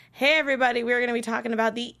Hey everybody, we're going to be talking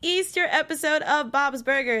about the Easter episode of Bob's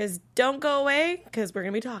Burgers. Don't go away, because we're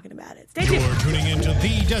going to be talking about it. Stay tuned. You're tuning into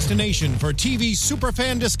the destination for TV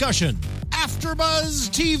superfan discussion,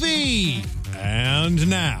 AfterBuzz TV. And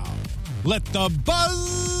now, let the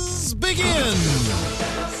buzz begin.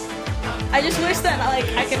 I just wish that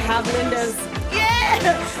I could have Linda's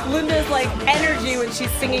energy when she's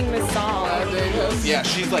singing this song. Yeah,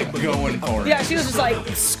 she's going for it. Yeah, she was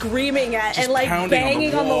just screaming at Just and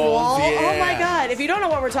banging on the wall. Yeah. Oh my god! If you don't know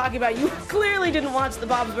what we're talking about, you clearly didn't watch the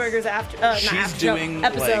Bob's Burgers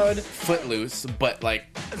episode. Footloose, but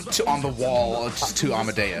on the wall, just to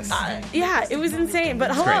Amadeus. Yeah, it was insane.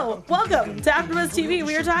 But hello, welcome to AfterBuzz TV.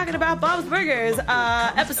 We are talking about Bob's Burgers,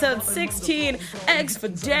 episode 16, Eggs for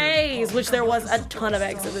Days, which there was a ton of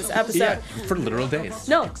eggs in this episode. Yeah, for literal days.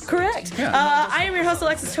 No, correct. Yeah. I am your host,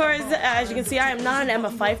 Alexis Torres. As you can see, I am not an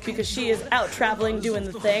Emma Fife because she is out traveling doing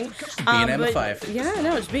the thing. Being Emma Fife. Yeah,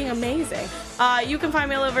 no, it's being amazing. You can find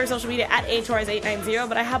me all over social media at atorres890,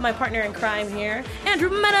 but I have my partner in crime here, Andrew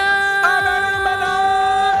Mena.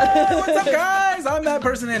 What's up, guys? I'm that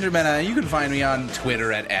person, Andrew Mena. You can find me on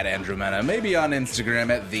Twitter at Andrew Mena, maybe on Instagram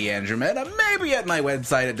at the Andrew Mena, maybe at my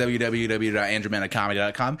website at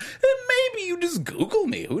www.andrewmenacomedy.com, and maybe you just Google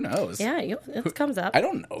me. Who knows? Yeah, it comes up. I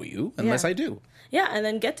don't know you unless I do. Yeah, and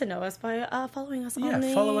then get to know us by following us on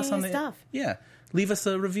the follow us on the stuff. Yeah, leave us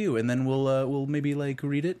a review, and then we'll maybe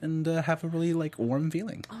read it and have a really warm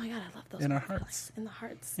feeling. Oh my god, I love those in our feelings. hearts. In the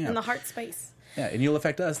hearts, Yeah. in the heart space. Yeah, and you'll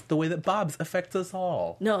affect us the way that Bob's affects us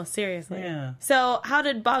all. No, seriously. Yeah. So, how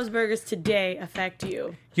did Bob's Burgers today affect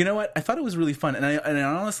you? You know what? I thought it was really fun, and I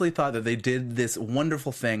honestly thought that they did this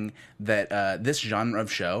wonderful thing that this genre of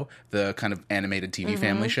show, the kind of animated TV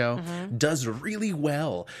family show, does really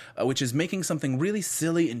well, which is making something really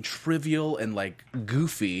silly and trivial and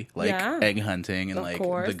goofy, egg hunting and Of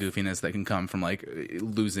course. the goofiness that can come from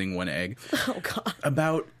losing one egg. Oh god.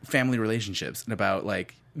 About family relationships and about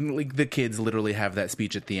the kids literally have that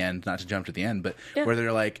speech at the end, not to jump to the end, but where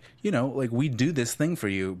they're we do this thing for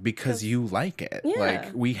you because you like it. Yeah.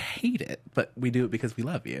 We hate it, but we do it because we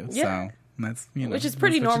love you. Yeah. So that's, Which is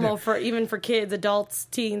pretty that's what you normal do. even for kids, adults,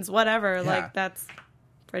 teens, whatever. Yeah. That's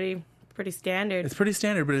pretty standard. It's pretty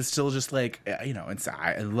standard, but it's still just it's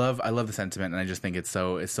I love the sentiment, and I just think it's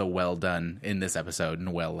so well done in this episode, and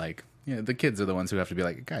the kids are the ones who have to be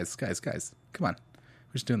like, guys, come on,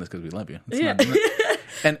 we're just doing this because we love you.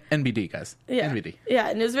 And NBD, guys. Yeah. NBD. Yeah,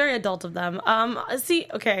 and it was very adult of them.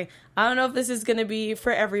 Okay, I don't know if this is going to be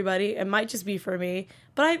for everybody. It might just be for me.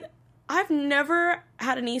 But I've never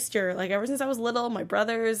had an Easter, ever since I was little, my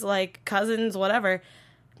brothers, cousins, whatever,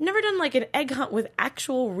 never done, an egg hunt with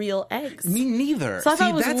actual real eggs. Me neither. So I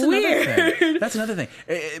thought it was that's weird. Another thing. That's another thing.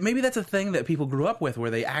 Maybe that's a thing that people grew up with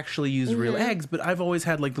where they actually use real eggs, but I've always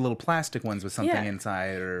had, the little plastic ones with something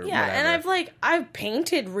inside or Yeah, whatever. and I've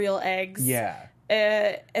painted real eggs. Yeah.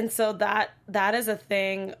 And so that is a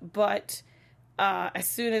thing, but as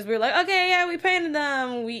soon as we were we painted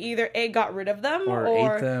them, we either got rid of them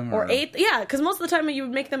or ate them because most of the time you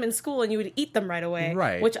would make them in school and you would eat them right away,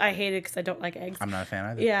 right? Which I hated because I don't like eggs. I'm not a fan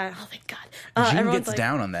either. Yeah, oh thank God. Gene gets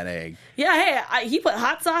down on that egg. Yeah, hey, he put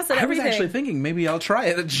hot sauce and everything. I was actually thinking maybe I'll try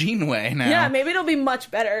it a Gene way now. Yeah, maybe it'll be much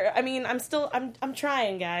better. I mean, I'm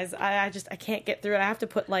trying, guys. I can't get through it. I have to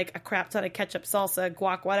put a crap ton of ketchup, salsa,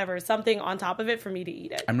 guac, whatever, something on top of it for me to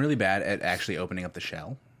eat it. I'm really bad at actually opening up the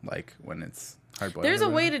shell, when it's hard boiled. There's a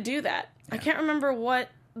way to do that. Yeah. I can't remember what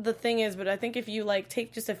the thing is, but I think if you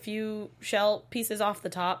take just a few shell pieces off the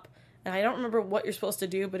top, and I don't remember what you're supposed to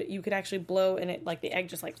do, but you could actually blow and it the egg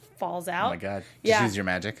just falls out. Oh my god! Just use your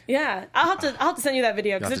magic. Yeah, I'll have to send you that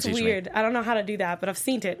video because it's weird. I don't know how to do that, but I've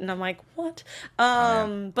seen it and I'm like, what?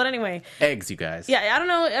 But anyway, eggs, you guys. Yeah, I don't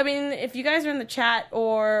know. I mean, if you guys are in the chat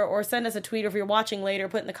or send us a tweet, or if you're watching later,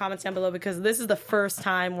 put in the comments down below, because this is the first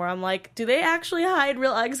time where I'm like, do they actually hide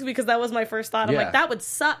real eggs? Because that was my first thought. I'm like, that would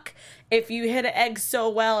suck if you hit an egg so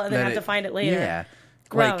well and then have to find it later. Yeah,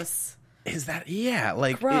 gross. Is that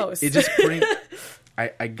gross? It just brings.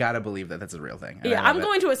 I gotta believe that that's a real thing. Yeah, I'm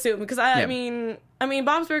going to assume because I mean,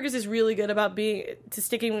 Bob's Burgers is really good about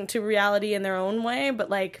sticking to reality in their own way,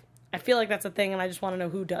 but I feel like that's a thing, and I just want to know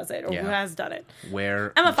who does it or who has done it.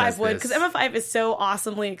 Where Emma Fife would, because Emma Fife is so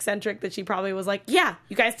awesomely eccentric that she probably was like, "Yeah,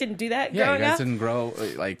 you guys didn't do that growing up. You guys didn't grow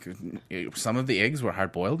some of the eggs were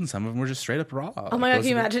hard boiled, and some of them were just straight up raw." Oh my god! Can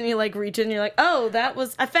you imagine you reach in, and you're like, "Oh,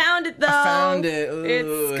 I found it though. I found it. Ugh,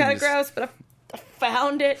 it's kind of gross, but I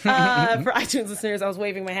found it." For iTunes listeners, I was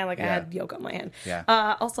waving my hand like I had yolk on my hand.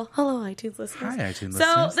 Yeah. Also, hello iTunes listeners. Hi iTunes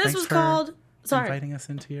So listeners. this was called. Sorry. Inviting us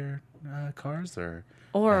into your cars or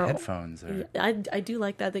headphones. Or I do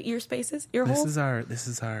like that, the ear spaces, ear holes. This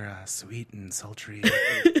is our sweet and sultry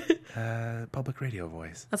public radio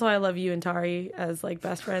voice. That's why I love you and Tari as like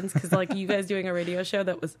best friends, because like you guys doing a radio show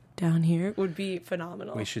that was down here would be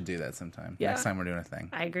phenomenal. We should do that sometime. Yeah. Next time we're doing a thing.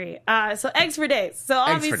 I agree. So eggs for days. So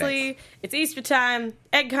obviously it's Easter time,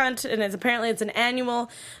 egg hunt, and apparently it's an annual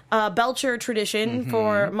Belcher tradition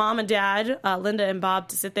for mom and dad, Linda and Bob,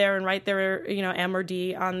 to sit there and write their M or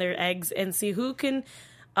D on their eggs and see who can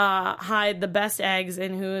hide the best eggs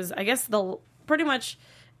and who is, I guess, pretty much.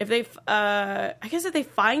 If they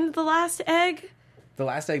find the last egg, the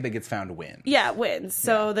last egg that gets found wins. Yeah, wins.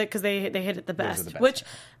 So because they hit it the best, which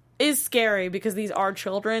is scary because these are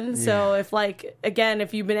children. So if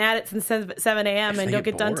if you've been at it since 7 a.m. and don't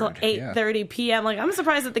get done until 8:30 p.m., I'm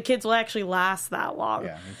surprised that the kids will actually last that long.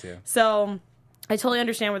 Yeah, me too. So I totally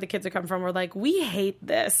understand where the kids are coming from. We're like, we hate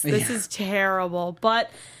this. This is terrible. But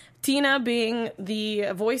Tina, being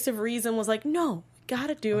the voice of reason, was like, no.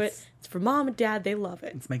 Gotta do it. It's for mom and dad. They love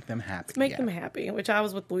it. Let's make them happy. Let's make them happy. Which I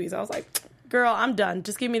was with Louise. I was like, girl, I'm done.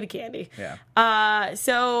 Just give me the candy. Yeah.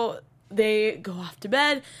 So they go off to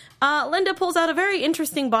bed. Linda pulls out a very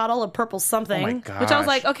interesting bottle of purple something. Oh my gosh. Which I was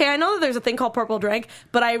like, okay, I know that there's a thing called purple drink,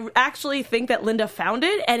 but I actually think that Linda found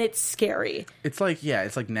it, and it's scary. It's like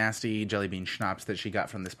nasty jelly bean schnapps that she got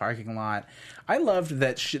from this parking lot. I loved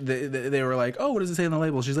that they were like, oh, what does it say on the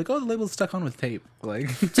label? She's like, oh, the label's stuck on with tape. Like,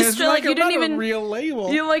 just like you didn't even a real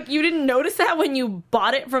label. You didn't notice that when you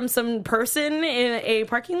bought it from some person in a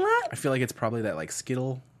parking lot? I feel like it's probably that like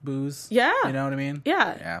Skittle booze. Yeah. You know what I mean?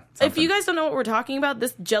 Yeah. Yeah. If you guys don't know what we're talking about,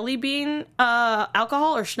 this jelly bean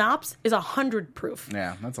alcohol or schnapps is 100 proof.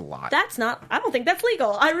 Yeah, that's a lot. I don't think that's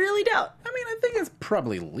legal. I really don't. I mean, I think it's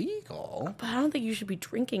probably legal. But I don't think you should be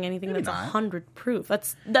drinking anything Maybe that's not. 100 proof.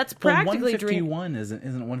 That's practically drinking. 151 isn't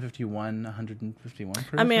 151 151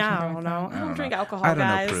 proof? I mean, or I something don't like know. that? I don't drink alcohol, I don't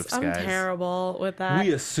guys. know proofs, I'm guys. terrible with that.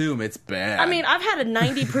 We assume it's bad. I mean, I've had a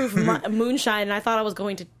 90 proof moonshine, and I thought I was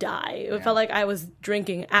going to die. It felt like I was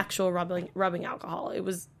drinking actual rubbing alcohol. It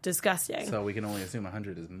was disgusting. So we can only assume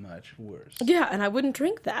 100 is much worse. Yeah, and I wouldn't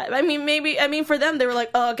drink that. I mean, for them, they were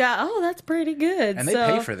like, oh, God, oh, that's pretty good. And they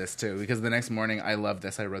pay for this, too, because the next morning, I love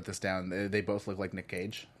this. I wrote this down. They both look like Nick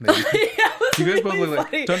Cage. You guys both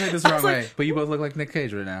look like, don't take this the wrong way, but you both look like Nick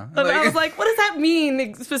Cage right now. And I was like, what does that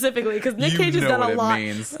mean specifically? Because Nick Cage has done a lot.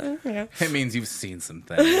 Means. Yeah. It means you've seen some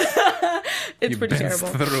things. It's pretty been terrible.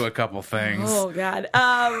 Through a couple things. Oh God! But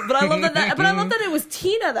I love that it was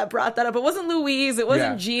Tina that brought that up. It wasn't Louise. It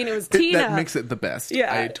wasn't Jean. It was Tina. That makes it the best.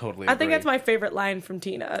 Yeah, I totally agree. I think that's my favorite line from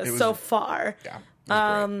Tina so far. Yeah.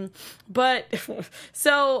 But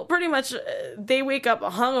so pretty much they wake up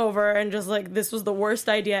hungover and just like, this was the worst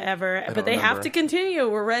idea ever, but they have to continue.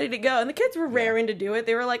 We're ready to go. And the kids were raring to do it.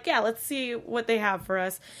 They were like, yeah, let's see what they have for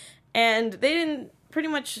us. And they've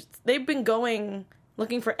been going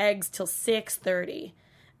looking for eggs till 6:30.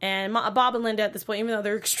 And Bob and Linda at this point, even though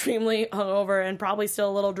they're extremely hungover and probably still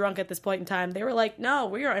a little drunk at this point in time, they were like, no,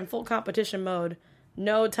 we are in full competition mode.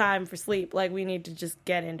 No time for sleep. Like, we need to just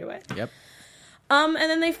get into it. Yep. And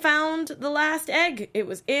then they found the last egg. It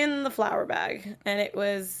was in the flour bag, and it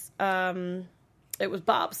was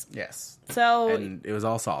Bob's. Yes. So, and it was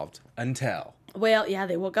all solved until. Well, yeah,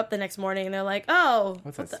 they woke up the next morning and they're like, "Oh,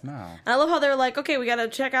 what's that smell?" And I love how they're like, "Okay, we got to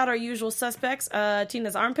check out our usual suspects: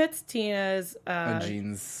 Tina's armpits, Tina's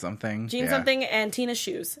jeans something, something, and Tina's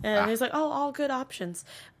shoes." And he's like, "Oh, all good options."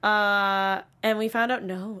 And we found out,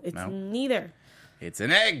 no, it's neither. It's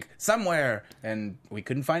an egg somewhere, and we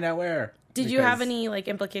couldn't find out where. Did you have any like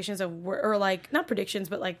implications of or like not predictions,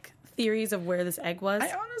 but like theories of where this egg was?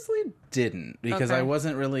 I honestly didn't, because I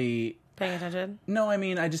wasn't really paying attention. No, I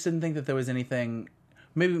mean, I just didn't think that there was anything.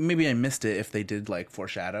 Maybe I missed it if they did like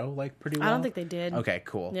foreshadow like pretty well. I don't think they did. Okay,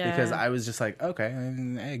 cool. Yeah. Because I was just like, okay,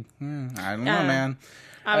 an egg. I don't know, man.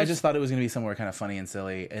 I just thought it was going to be somewhere kind of funny and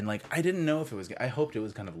silly. And, like, I didn't know if it was... I hoped it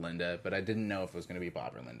was kind of Linda, but I didn't know if it was going to be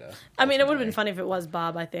Bob or Linda. I mean, it would have been funny if it was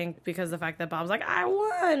Bob, I think, because the fact that Bob's like, I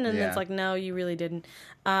won! And it's like, no, you really didn't.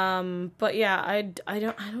 But, yeah, I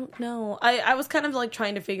don't know. I was kind of, like,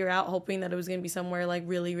 trying to figure out, hoping that it was going to be somewhere, like,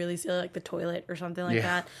 really, really silly, like the toilet or something like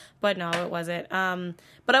that. But, no, it wasn't.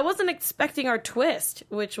 But I wasn't expecting our twist,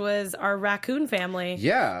 which was our raccoon family.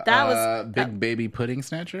 Yeah. That was... Big Baby Pudding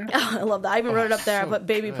Snatcher. I love that. I even wrote it up there. So I put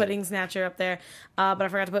Baby Pudding Snatcher up there. But I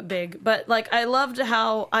forgot to put Big. But, like, I loved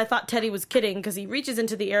how I thought Teddy was kidding because he reaches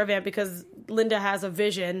into the air vent because Linda has a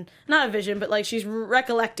vision. Not a vision, but, like, she's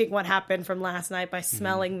recollecting what happened from last night by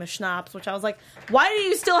smelling the schnapps, which I was like, why do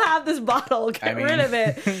you still have this bottle? Get rid of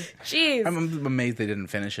it. Jeez. I'm amazed they didn't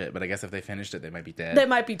finish it, but I guess if they finished it, they might be dead. They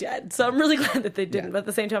might be dead. So I'm really glad that they didn't. fun. But at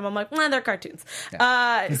the same time, I'm like, they're cartoons.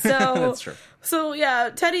 Yeah. That's true. So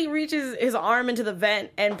yeah, Teddy reaches his arm into the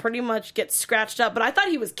vent and pretty much gets scratched up. But I thought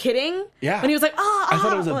he was kidding. Yeah. When he was like, I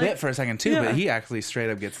thought it was a bit for a second too, but he actually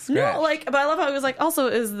straight up gets scratched. No, but I love how he was like, also,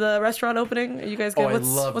 is the restaurant opening? Are you guys good? I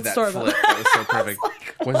love what's that story flip. That was so perfect.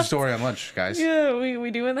 What's the story on lunch, guys? Yeah,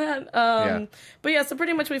 we doing that? But yeah, so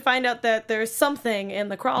pretty much we find out that there's something in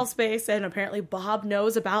the crawl space, and apparently Bob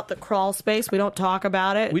knows about the crawl space. We don't talk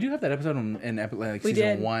about it. We do have that episode in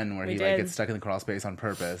season 1 where he gets stuck in the crawl space on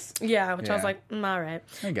purpose. Yeah, which I was like, all right.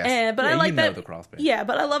 I guess. But I like that. The crawl space. Yeah,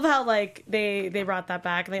 but I love how they brought that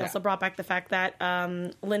back, and they also brought back the fact that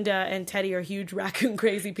Linda and Teddy are huge raccoon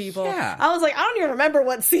crazy people. Yeah. I was like, I don't even remember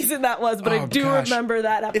what season that was, but I do remember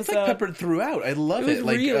that episode. It's like peppered throughout. I love it.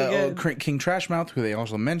 Like really King Trashmouth, who they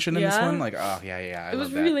also mentioned in this one. Like, it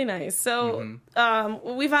was really nice. So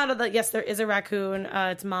we found out that yes, there is a raccoon.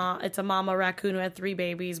 It's a mama raccoon who had 3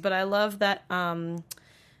 babies. But I love that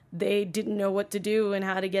they didn't know what to do and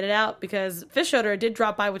how to get it out because Fish Odor did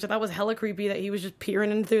drop by, which I thought was hella creepy that he was just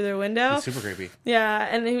peering in through their window. It's super creepy. Yeah,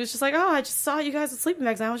 and he was just like, I just saw you guys with sleeping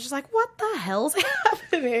bags. And I was just like, what the hell's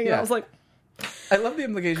happening? And I was like, I love the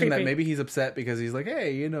implication that creepy. maybe he's upset because he's like,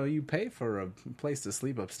 hey, you pay for a place to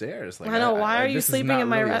sleep upstairs. Like, I know, why are you sleeping in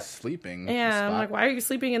my sleeping? Yeah, spot. I'm like, why are you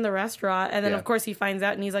sleeping in the restaurant? And then of course he finds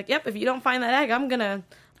out and he's like, yep, if you don't find that egg, I'm gonna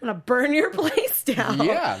burn your place down.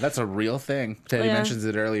 Yeah, that's a real thing. Teddy mentions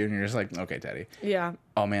it earlier, and you're just like, okay, Teddy. Yeah.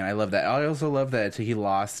 Oh man, I love that. I also love that Fish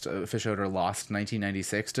Odor lost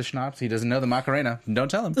 1996 to Schnapps. He doesn't know the Macarena.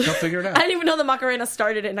 Don't tell him. Don't figure it out. I didn't even know the Macarena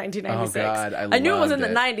started in 1996. Oh god, I knew it was in the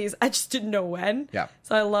 90s. I just didn't know when. Yeah.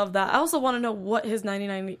 So I love that. I also want to know what his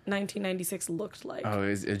 1996 looked like. Oh,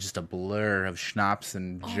 it's just a blur of Schnapps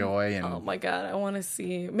and joy and. Oh my god, I want to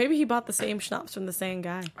see. Maybe he bought the same Schnapps from the same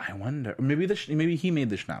guy. I wonder. Maybe he made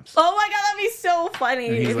the Schnapps. Oh my god, that'd be so funny.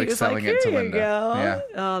 And he's if like he was selling like, it to "Here you Linda." go." Yeah.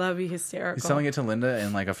 Oh, that'd be hysterical. He's selling it to Linda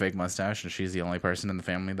in like a fake mustache, and she's the only person in the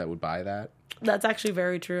family that would buy that. That's actually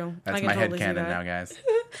very true. That's I can my totally see headcanon that. now, guys.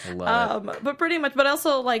 I love it. But pretty much, but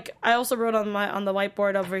also I also wrote on the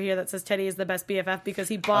whiteboard over here that says Teddy is the best BFF because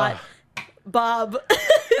he bought Bob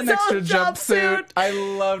An extra jumpsuit. I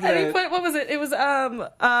loved and it. he put, what was it? It was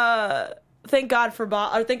thank God for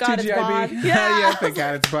Bob, or thank God it's Bob. Yeah, thank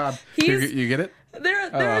God it's Bob. You get it?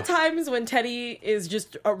 There are times when Teddy is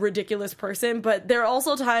just a ridiculous person, but there are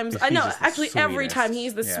also times I know actually every time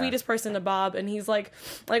he's the sweetest person to Bob, and he's like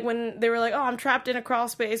when they were like, oh, I'm trapped in a crawl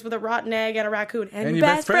space with a rotten egg and a raccoon and your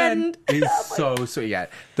best friend. He's so yeah.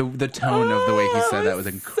 The tone of the way he said that was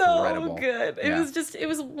incredible. So good. It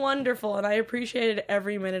was wonderful, and I appreciated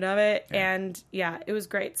every minute of it, and it was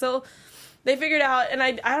great. So they figured out, and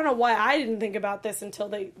I don't know why I didn't think about this until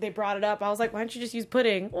they brought it up. I was like, why don't you just use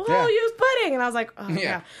pudding? Well, use pudding. And I was like, oh,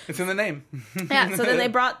 yeah. It's in the name. Yeah, so then they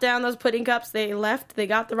brought down those pudding cups. They left. They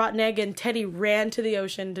got the rotten egg, and Teddy ran to the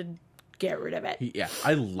ocean to get rid of it. Yeah,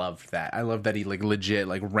 I loved that. I loved that he legit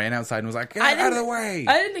ran outside and was like, get out of the way.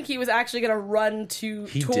 I didn't think he was actually going to run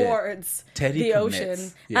towards the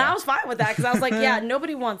ocean. Yeah. And I was fine with that because I was like,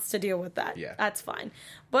 nobody wants to deal with that. Yeah. That's fine.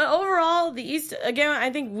 But overall, the East, again, I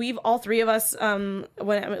think all three of us, when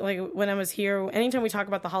I was here, anytime we talk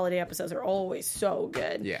about the holiday episodes, are always so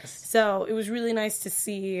good. Yes. So it was really nice to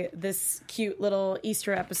see this cute little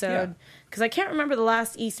Easter episode. Because I can't remember the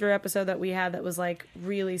last Easter episode that we had that was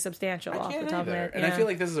really substantial off the top of it. And I feel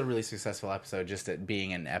like this is a really successful episode just at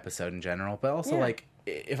being an episode in general, but also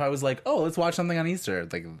if I was like, oh, let's watch something on Easter,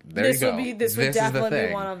 there you go. This would definitely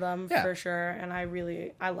be one of them for sure, and I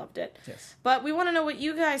loved it. Yes. But we want to know what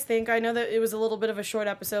you guys think. I know that it was a little bit of a short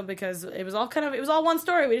episode because it was all one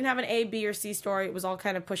story. We didn't have an A, B, or C story. It was all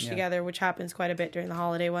kind of pushed together, which happens quite a bit during the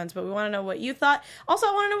holiday ones. But we want to know what you thought. Also,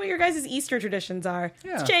 I want to know what your guys' Easter traditions are.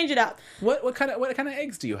 Yeah. Let's change it up. What kind of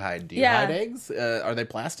eggs do you hide? Do you hide eggs? Are they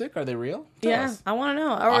plastic? Are they real? Tell us. I want to know.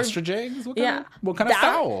 Ostrich eggs? What kind of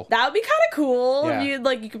fowl? That would be kind of cool. Yeah.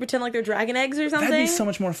 If you could pretend like they're dragon eggs or something. That'd be so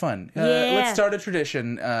much more fun. Let's start a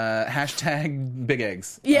tradition. Hashtag big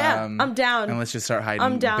eggs. Yeah, I'm down. And let's just start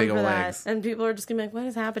hiding big old eggs. And people are just gonna be like, what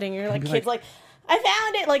is happening? And you're like, kids I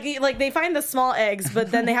found it. Like they find the small eggs,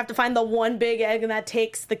 but then they have to find the one big egg, and that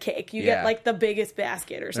takes the cake. You get the biggest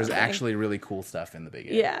basket or something. There's actually really cool stuff in the big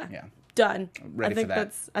egg. Yeah. Done. Ready for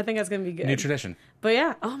that. I think that's gonna be good. New tradition. But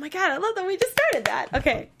yeah, oh my god, I love that we just started that.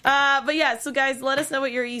 Okay, but yeah, so guys, let us know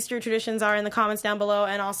what your Easter traditions are in the comments down below,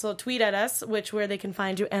 and also tweet at us, where they can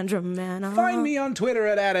find you, Andrew Mena. Find me on Twitter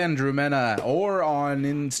at Andrew Mena, or on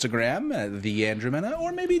Instagram at the Andrew Mena,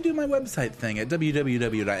 or maybe do my website thing at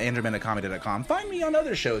www.andrewmenacomedy.com. Find me on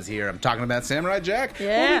other shows here. I'm talking about Samurai Jack.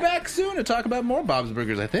 Yeah. We'll be back soon to talk about more Bob's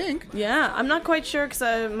Burgers, I think. Yeah, I'm not quite sure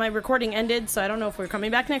because my recording ended, so I don't know if we're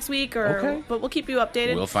coming back next week Okay. but we'll keep you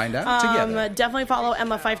updated. We'll find out together. Definitely follow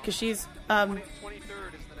Emma Fife because she's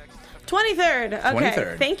 23rd. Okay.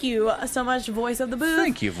 23rd. Thank you so much, Voice of the Booth.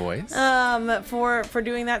 Thank you, Voice. For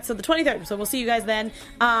doing that. So the 23rd. So we'll see you guys then.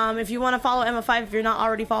 If you want to follow Emma Five, if you're not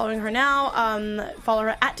already following her now, follow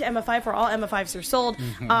her at Emma Five for all Emma Fives are sold.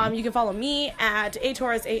 You can follow me at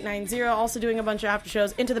atorres890. Also doing a bunch of after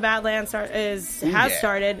shows. Into the Badlands has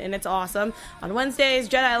started, and it's awesome. On Wednesdays,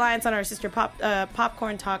 Jedi Alliance on our sister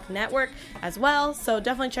Popcorn Talk Network as well. So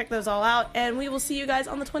definitely check those all out. And we will see you guys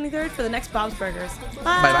on the 23rd for the next Bob's Burgers. Bye.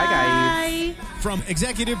 Bye-bye, guys. From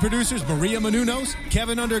executive producers Maria Menounos,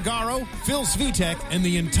 Kevin Undergaro, Phil Svitek, and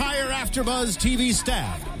the entire AfterBuzz TV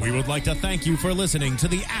staff, we would like to thank you for listening to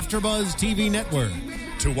the AfterBuzz TV network.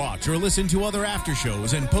 To watch or listen to other after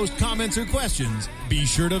shows and post comments or questions, be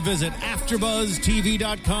sure to visit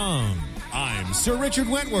AfterBuzzTV.com. I'm Sir Richard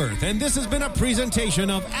Wentworth, and this has been a presentation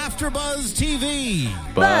of AfterBuzz TV.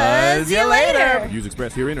 Buzz you later. Views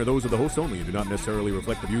expressed herein are those of the hosts only and do not necessarily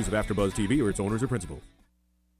reflect the views of AfterBuzz TV or its owners or principals.